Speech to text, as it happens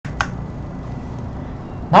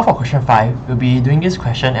Now for question 5, we'll be doing this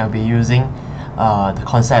question and we'll be using the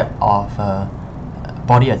concept of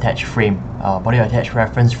body attached frame, body attached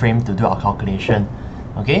reference frame to do our calculation.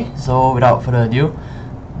 Okay, so without further ado,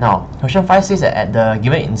 now question 5 says that at the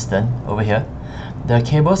given instant over here, the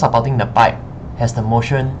cable supporting the pipe has the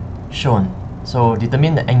motion shown. So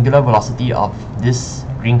determine the angular velocity of this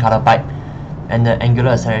green color pipe and the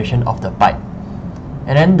angular acceleration of the pipe,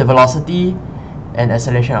 and then the velocity and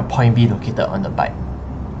acceleration of point B located on the pipe.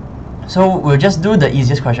 So we'll just do the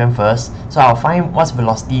easiest question first. So I'll find what's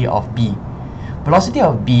velocity of B. Velocity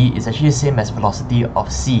of B is actually the same as velocity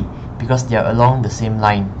of C because they are along the same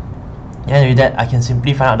line. And with that, I can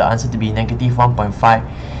simply find out the answer to be negative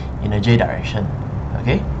 1.5 in the J direction.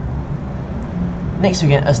 Okay. Next, we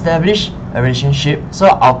can establish a relationship. So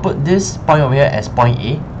I'll put this point over here as point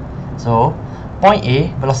A. So point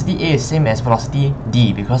A, velocity A is same as velocity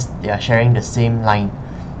D because they are sharing the same line,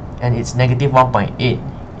 and it's negative 1.8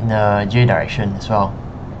 in the J direction as well.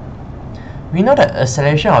 We know that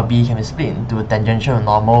acceleration of B can be split into tangential and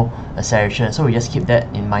normal acceleration, so we just keep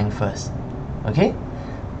that in mind first. Okay?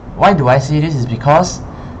 Why do I say this? Is because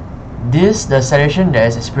the acceleration that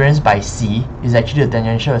is experienced by C is actually the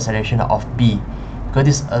tangential acceleration of B, because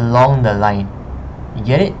it's along the line. You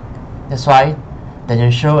get it? That's why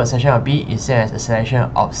tangential acceleration of B is same as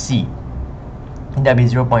acceleration of C, and that will be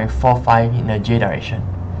 0.45 in the J direction.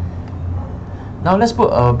 Now let's put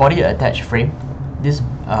a body attached frame, this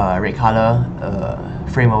red color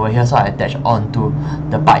frame over here, so I attach onto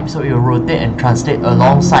the pipe, so it will rotate and translate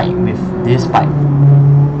alongside with this pipe.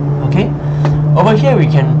 Okay, over here we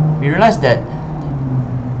realize that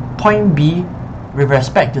point B with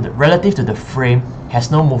respect to the relative to the frame has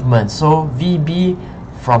no movement, so VB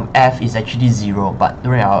from F is actually 0, but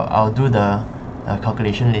don't worry, I'll do the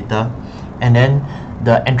calculation later. And then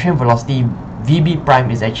the entrant velocity VB prime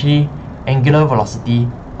is actually angular velocity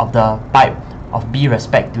of the pipe of B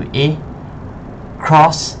respect to A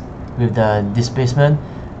cross with the displacement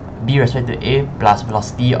B respect to A plus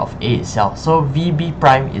velocity of A itself. So VB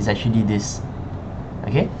prime is actually this.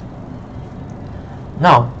 Okay.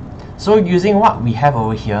 Now, so using what we have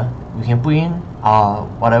over here, we can put in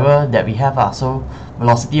whatever that we have. So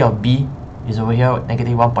velocity of B is over here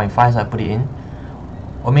negative 1.5, so I put it in.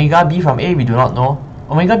 Omega B from A we do not know.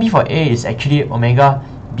 Omega B for A is actually omega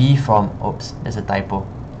B from, oops, there's a typo.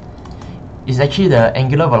 It's actually the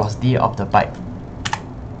angular velocity of the pipe.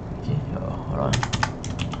 Okay, hold on.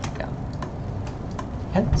 Yeah.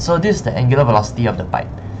 Okay. So this is the angular velocity of the pipe.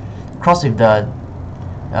 Cross with the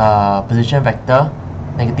position vector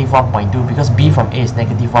negative 1.2 because B from A is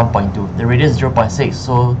negative 1.2. The radius is 0.6,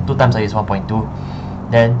 so 2 times I is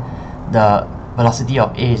 1.2. Then the velocity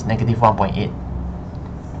of A is negative 1.8.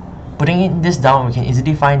 Putting this down, we can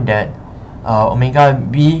easily find that omega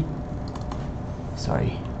B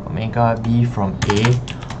from A,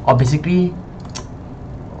 or basically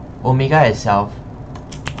omega itself,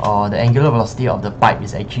 or the angular velocity of the pipe,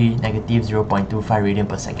 is actually negative 0.25 radian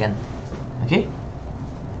per second. Okay,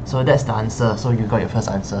 so that's the answer. So you got your first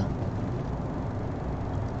answer.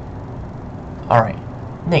 Alright,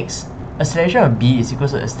 next, acceleration of B is equal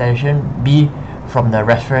to acceleration B from the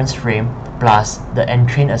reference frame plus the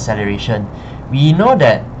entrained acceleration. We know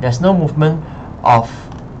that there's no movement of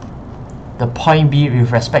the point B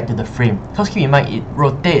with respect to the frame, because keep in mind it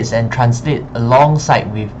rotates and translates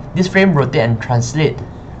alongside with this frame, rotate and translate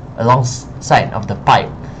alongside of the pipe.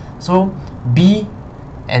 So B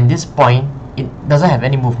and this point, it doesn't have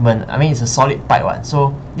any movement. I mean, it's a solid pipe one,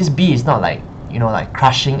 so this B is not like, you know, like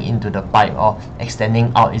crushing into the pipe or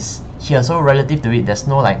extending out. It's here, so relative to it there's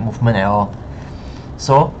no like movement at all.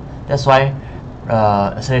 So that's why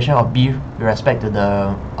acceleration of B with respect to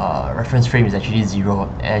the reference frame is actually 0,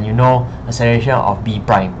 and you know acceleration of B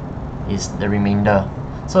prime is the remainder.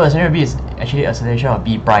 So acceleration of B is actually acceleration of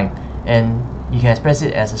B prime, and you can express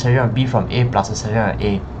it as acceleration of B from A plus acceleration of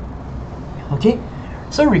A. Okay,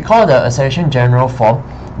 so recall the acceleration general form.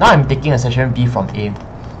 Now I'm taking acceleration B from A,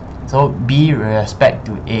 so B with respect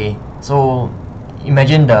to A. So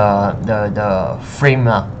imagine the frame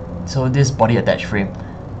so this body attached frame.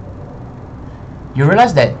 You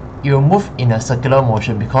realize that you will move in a circular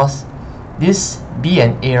motion because this B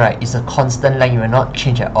and A, right, is a constant length. It will not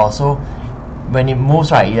change at all. So when it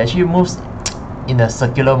moves, right, it actually moves in a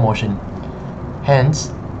circular motion.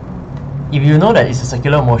 Hence, if you know that it's a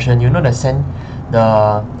circular motion, you know that the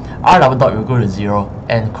R double dot will go to 0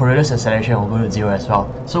 and Coriolis acceleration will go to 0 as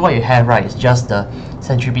well. So what you have, right, is just the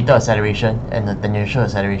centripetal acceleration and the tangential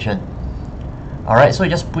acceleration. Alright, so you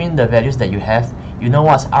just put in the values that you have. You know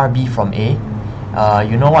what's RB from A.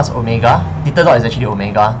 You know what's omega. Theta dot is actually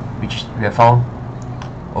omega, which we have found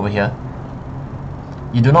over here.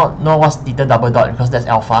 you do not know what's theta double dot because that's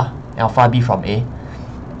alpha b from A,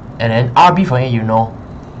 and then RB from A you know.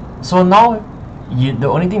 So now the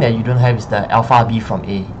only thing that you don't have is the alpha b from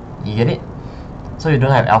A. You get it? So you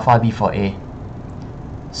don't have alpha b for A.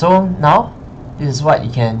 So now this is what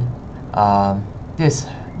you can this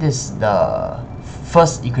is the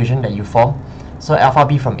first equation that you form. So alpha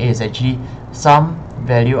b from A is actually some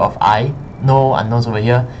value of I, no unknowns over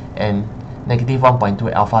here, and negative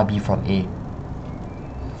 1.2 alpha b from A.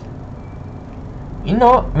 We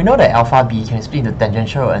know that alpha b can be split into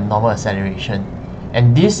tangential and normal acceleration,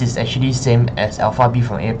 and this is actually same as alpha b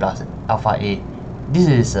from A plus alpha A. This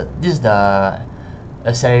is the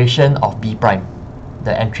acceleration of b prime,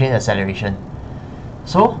 the entrained acceleration.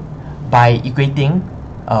 So by equating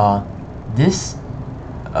this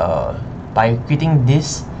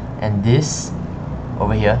and this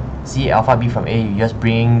over here, see alpha b from A, you just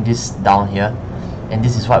bring this down here, and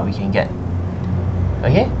this is what we can get.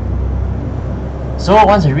 Okay, so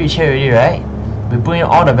once we reach here already, right, we put in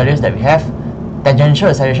all the values that we have. Tangential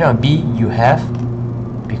acceleration of b you have,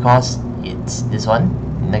 because it's this one,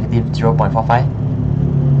 negative 0.45,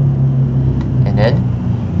 and then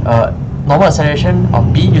normal acceleration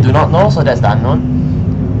of b you do not know, so that's the unknown.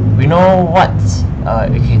 We know what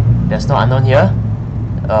okay, there's no unknown here.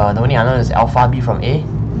 The only unknown is alpha b from A.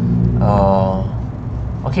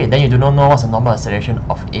 Okay, then you do not know what's the normal acceleration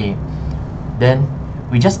of A. Then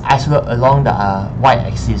we just isolate along the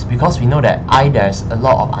y-axis, because we know that there's a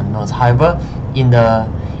lot of unknowns. However, in the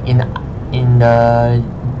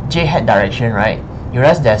j hat direction, right, you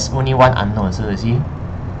realize there's only one unknown. So you see,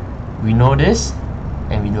 we know this,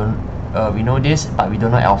 and we know this, but we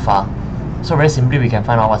don't know alpha. So very simply, we can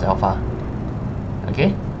find out what's alpha.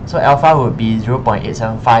 Okay, so alpha would be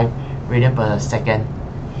 0.875 radian per second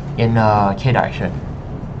in k direction.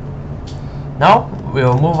 Now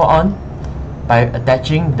we'll move on by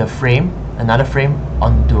attaching the frame, another frame,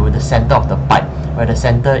 onto the center of the pipe, where the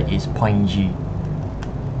center is point G.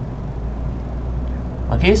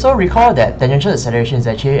 Okay, so recall that tangential acceleration is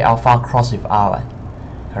actually alpha crossed with r,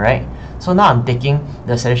 correct? So now I'm taking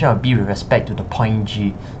the acceleration of b with respect to the point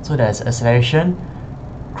G. So there's acceleration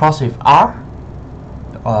crossed with r,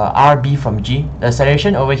 rb from G. The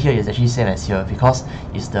acceleration over here is actually same as here, because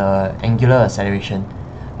it's the angular acceleration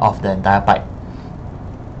of the entire pipe,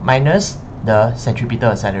 minus the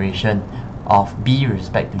centripetal acceleration of b with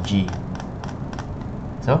respect to G.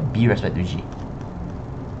 So b with respect to G.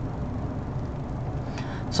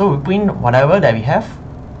 So we put in whatever that we have.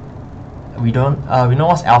 We know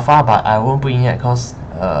what's alpha, but I won't put in yet because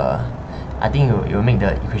I think it will make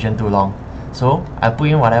the equation too long. So I put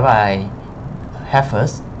in whatever I have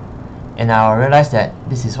first, and I'll realize that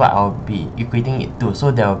this is what I'll be equating it to. So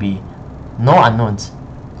there will be no unknowns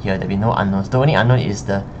here. There will be no unknowns. The only unknown is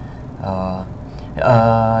the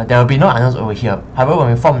there will be no unknowns over here. However,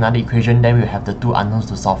 when we form another equation, then we'll have the two unknowns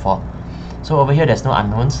to solve for. So over here, there's no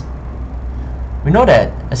unknowns. We know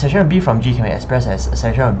that acceleration of b from G can be expressed as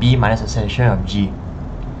acceleration of b minus acceleration of G,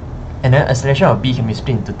 and then acceleration of b can be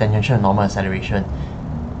split into tangential and normal acceleration.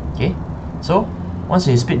 Okay, so once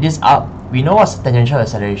we split this up, we know what's tangential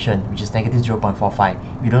acceleration, which is negative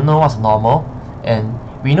 0.45. We don't know what's normal, and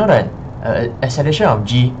we know that acceleration of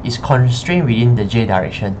G is constrained within the j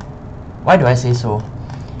direction. Why do I say so?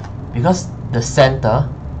 Because the center,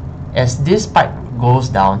 as this pipe goes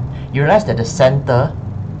down, you realize that the center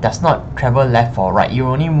does not travel left or right. You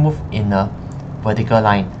only move in a vertical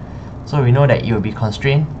line. So we know that it will be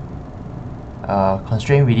constrained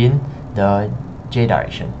within the j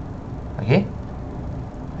direction. Okay,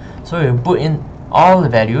 so we put in all the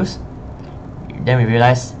values, then we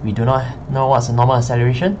realize we do not know what's the normal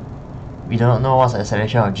acceleration, we do not know what's the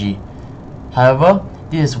acceleration of G. However,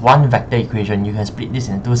 this is one vector equation. You can split this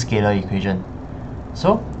into two scalar equation.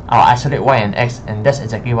 So I'll isolate y and x, and that's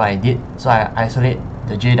exactly what I did. So I isolate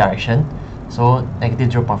the j direction, so negative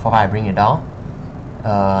 0.45 I bring it down,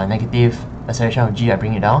 negative acceleration of G I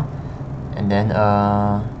bring it down, and then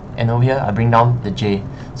and over here I bring down the j.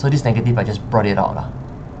 So this negative I just brought it out lah,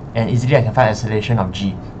 and easily I can find acceleration of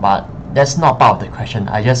G, but that's not part of the question.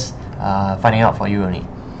 I just finding out for you only.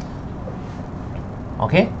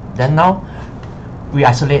 Okay, then now we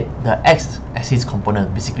isolate the x-axis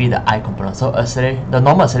component, basically the I component. So the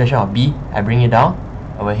normal acceleration of b, I bring it down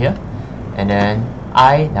over here, and then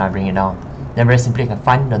then I bring it down. Then very simply I can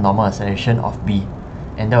find the normal acceleration of b,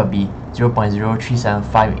 and that would be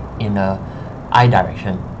 0.0375 in the I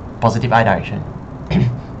direction, positive I direction.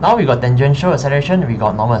 Now we got tangential acceleration, we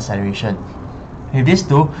got normal acceleration. With these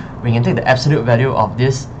two, we can take the absolute value of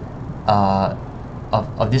this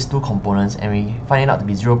of these two components, and we find it out to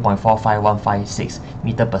be 0.45156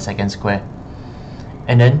 meter per second square.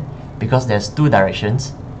 And then because there's two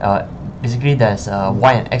directions, basically there's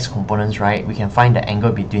y and x components, right? We can find the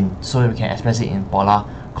angle between, so we can express it in polar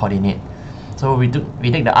coordinate. So we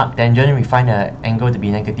take the arc tangent, we find the angle to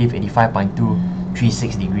be negative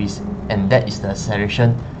 85.236 degrees, and that is the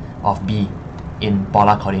acceleration of B in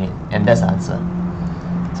polar coordinate, and that's the answer.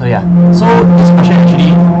 So yeah, so this question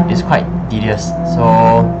actually is quite tedious.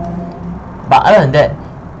 So, but other than that,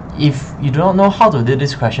 if you do not know how to do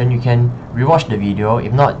this question, you can rewatch the video.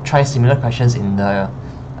 If not, try similar questions in the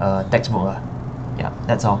textbook. Yeah,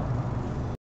 that's all.